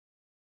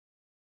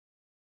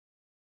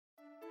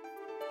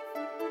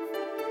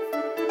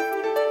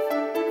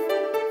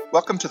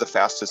Welcome to the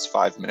Fastest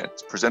 5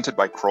 Minutes, presented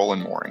by Kroll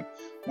and Mooring.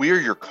 We are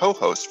your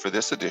co-hosts for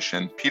this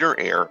edition, Peter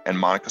Eyre and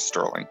Monica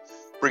Sterling,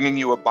 bringing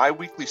you a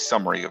bi-weekly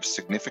summary of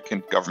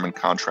significant government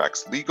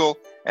contracts legal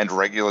and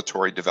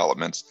regulatory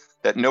developments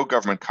that no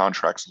government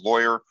contracts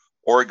lawyer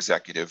or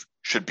executive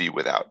should be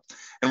without.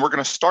 And we're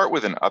going to start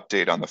with an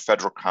update on the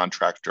federal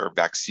contractor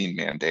vaccine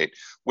mandate,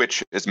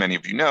 which, as many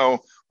of you know,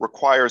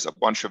 requires a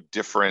bunch of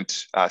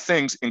different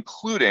things,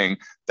 including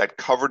that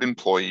covered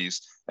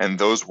employees and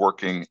those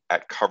working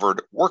at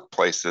covered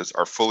workplaces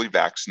are fully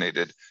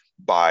vaccinated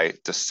by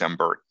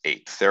December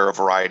 8th. There are a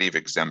variety of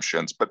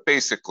exemptions, but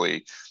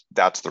basically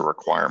that's the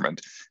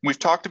requirement. We've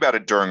talked about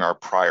it during our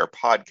prior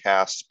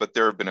podcasts, but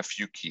there have been a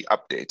few key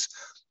updates.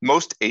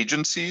 Most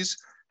agencies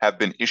have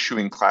been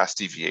issuing class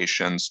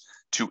deviations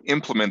to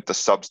implement the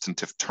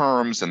substantive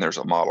terms, and there's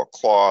a model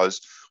clause.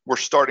 We're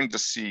starting to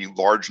see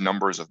large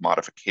numbers of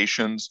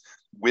modifications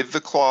with the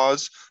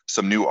clause,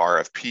 some new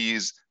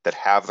RFPs that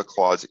have the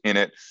clause in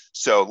it.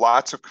 So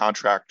lots of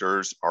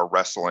contractors are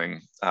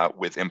wrestling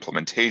with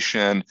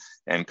implementation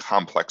and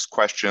complex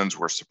questions.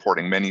 We're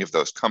supporting many of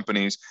those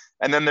companies.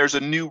 And then there's a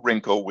new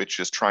wrinkle, which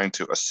is trying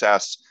to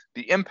assess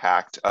the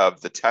impact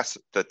of the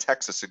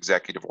Texas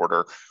executive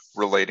order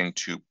relating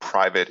to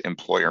private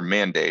employer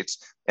mandates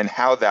and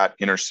how that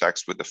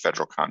intersects with the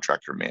federal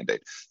contractor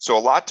mandate. So a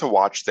lot to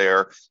watch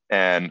there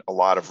and a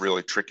lot of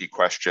really tricky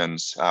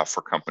questions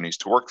for companies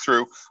to work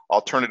through.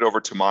 I'll turn it over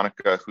to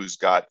Monica, who's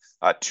got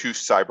two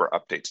cyber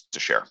updates to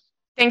share.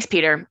 Thanks,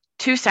 Peter.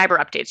 Two cyber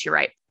updates, you're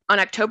right. On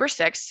October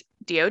 6th,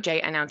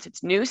 DOJ announced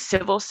its new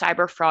civil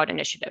cyber fraud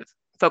initiative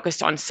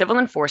focused on civil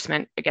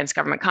enforcement against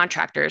government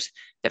contractors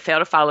that fail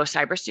to follow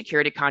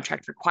cybersecurity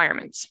contract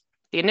requirements.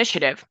 The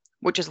initiative,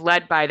 which is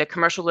led by the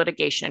commercial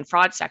litigation and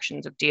fraud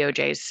sections of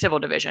DOJ's civil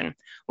division,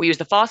 will use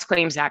the False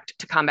Claims Act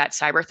to combat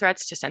cyber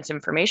threats to sensitive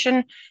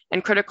information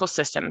and critical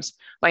systems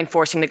by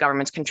enforcing the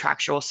government's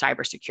contractual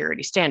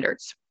cybersecurity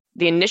standards.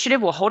 The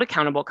initiative will hold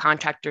accountable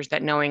contractors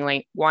that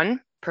knowingly,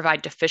 1,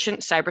 provide deficient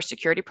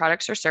cybersecurity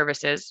products or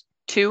services,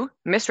 2,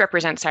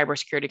 misrepresent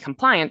cybersecurity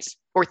compliance,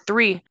 or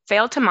 3,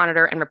 fail to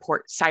monitor and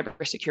report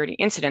cybersecurity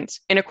incidents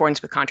in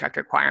accordance with contract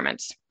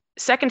requirements.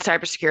 Second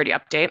cybersecurity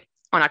update,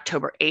 on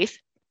October 8th,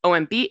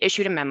 OMB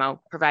issued a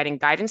memo providing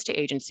guidance to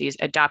agencies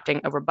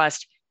adopting a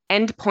robust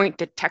endpoint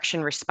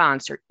detection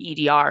response, or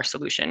EDR,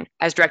 solution,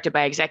 as directed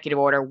by Executive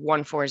Order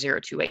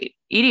 14028.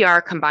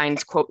 EDR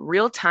combines, quote,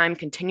 real-time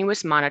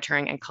continuous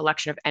monitoring and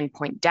collection of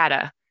endpoint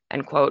data,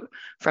 end quote,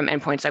 from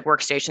endpoints like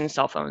workstations,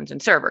 cell phones,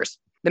 and servers.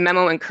 The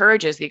memo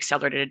encourages the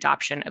accelerated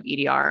adoption of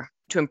EDR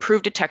to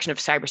improve detection of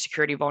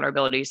cybersecurity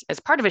vulnerabilities as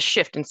part of a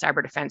shift in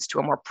cyber defense to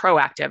a more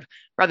proactive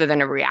rather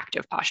than a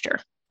reactive posture.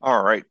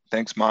 All right,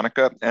 thanks,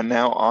 Monica. And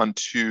now on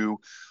to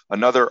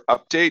another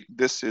update.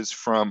 This is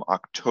from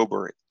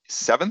October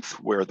 7th,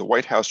 where the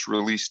White House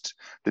released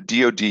the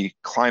DoD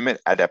Climate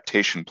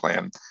Adaptation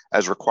Plan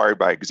as required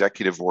by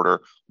Executive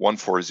Order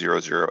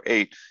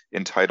 14008,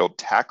 entitled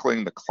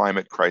Tackling the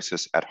Climate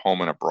Crisis at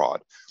Home and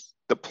Abroad.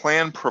 The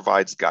plan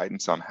provides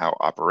guidance on how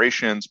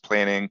operations,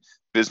 planning,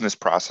 business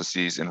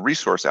processes, and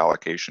resource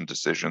allocation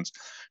decisions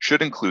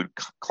should include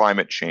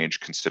climate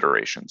change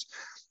considerations.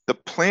 The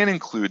plan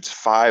includes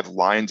 5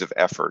 lines of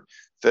effort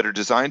that are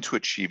designed to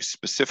achieve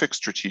specific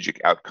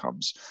strategic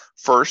outcomes.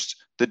 First,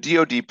 the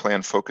DoD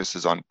plan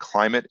focuses on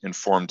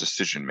climate-informed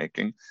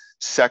decision-making.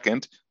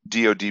 Second,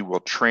 DoD will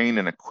train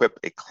and equip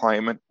a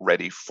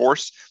climate-ready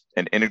force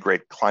and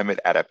integrate climate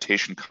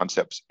adaptation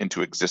concepts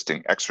into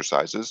existing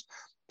exercises.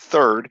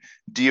 Third,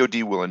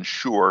 DoD will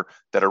ensure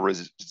that a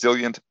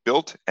resilient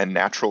built and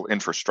natural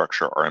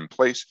infrastructure are in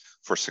place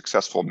for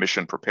successful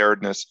mission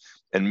preparedness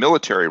and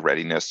military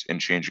readiness in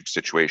changing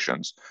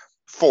situations.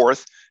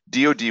 Fourth,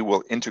 DoD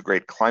will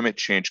integrate climate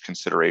change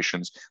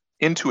considerations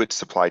into its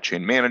supply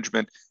chain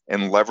management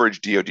and leverage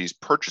DoD's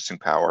purchasing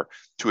power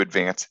to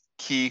advance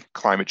key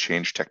climate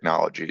change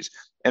technologies.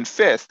 And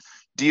fifth,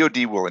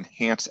 DoD will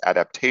enhance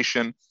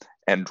adaptation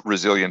and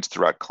resilience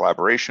throughout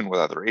collaboration with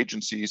other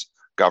agencies,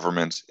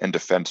 governments, and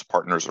defense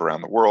partners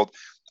around the world.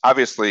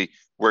 Obviously,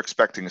 we're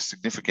expecting a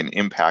significant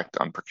impact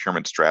on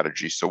procurement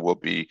strategy, so we'll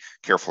be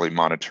carefully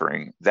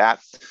monitoring that.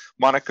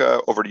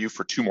 Monica, over to you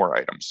for 2 more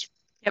items.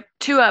 Yep,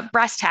 2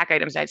 brass tack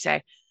items, I'd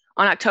say.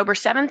 On October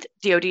 7th,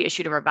 DoD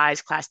issued a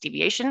revised class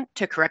deviation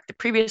to correct the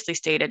previously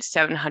stated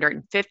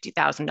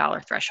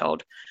 $750,000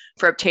 threshold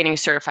for obtaining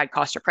certified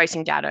cost or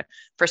pricing data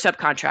for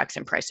subcontracts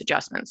and price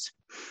adjustments.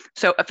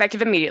 So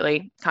effective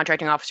immediately,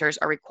 contracting officers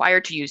are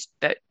required to use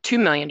the $2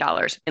 million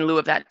in lieu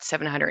of that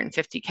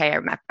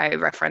 $750K I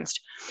referenced,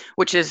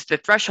 which is the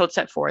threshold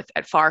set forth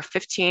at FAR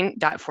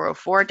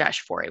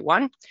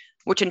 15.404-4A1,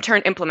 which in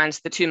turn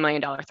implements the $2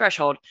 million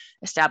threshold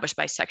established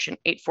by Section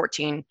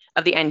 814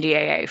 of the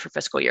NDAA for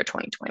fiscal year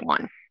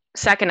 2021.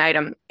 Second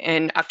item,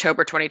 in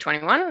October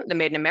 2021, the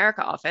Made in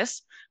America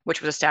office,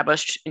 which was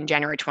established in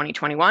January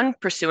 2021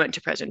 pursuant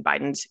to President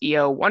Biden's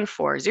EO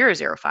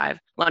 14005,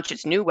 launched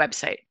its new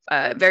website,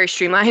 very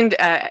streamlined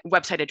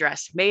website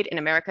address,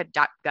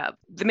 madeinamerica.gov.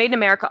 The Made in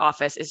America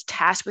office is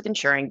tasked with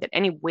ensuring that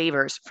any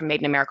waivers from Made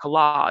in America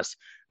laws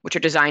which are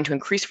designed to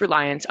increase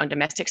reliance on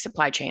domestic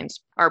supply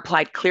chains, are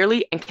applied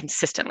clearly and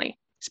consistently.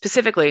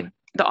 Specifically,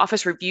 the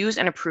office reviews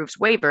and approves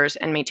waivers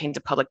and maintains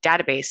a public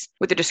database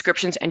with the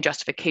descriptions and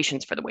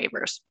justifications for the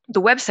waivers.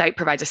 The website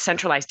provides a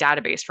centralized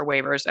database for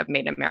waivers of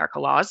Made in America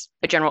laws,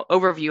 a general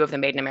overview of the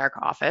Made in America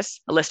office,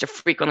 a list of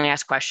frequently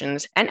asked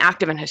questions, and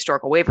active and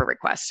historical waiver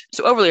requests.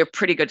 So overall, a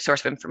pretty good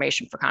source of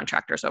information for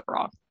contractors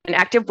overall. An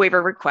active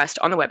waiver request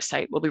on the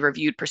website will be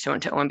reviewed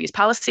pursuant to OMB's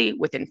policy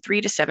within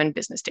 3 to 7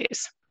 business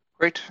days.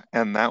 Great,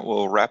 and that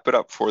will wrap it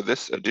up for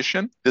this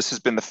edition. This has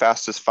been the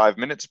Fastest 5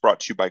 Minutes brought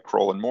to you by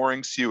Crowell &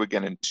 Moring. See you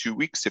again in 2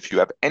 weeks. If you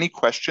have any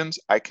questions,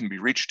 I can be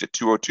reached at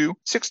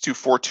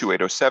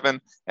 202-624-2807,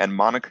 and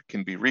Monica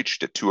can be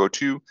reached at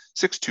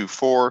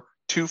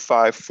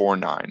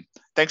 202-624-2549.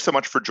 Thanks so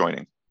much for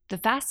joining. The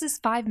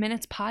Fastest 5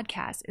 Minutes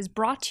podcast is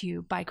brought to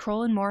you by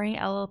Crowell & Moring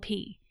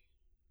LLP.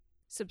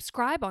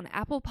 Subscribe on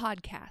Apple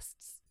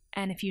Podcasts.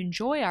 And if you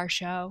enjoy our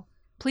show,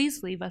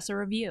 please leave us a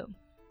review.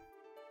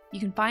 You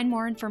can find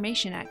more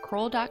information at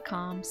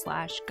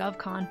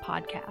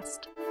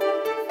kroll.com/govconpodcast.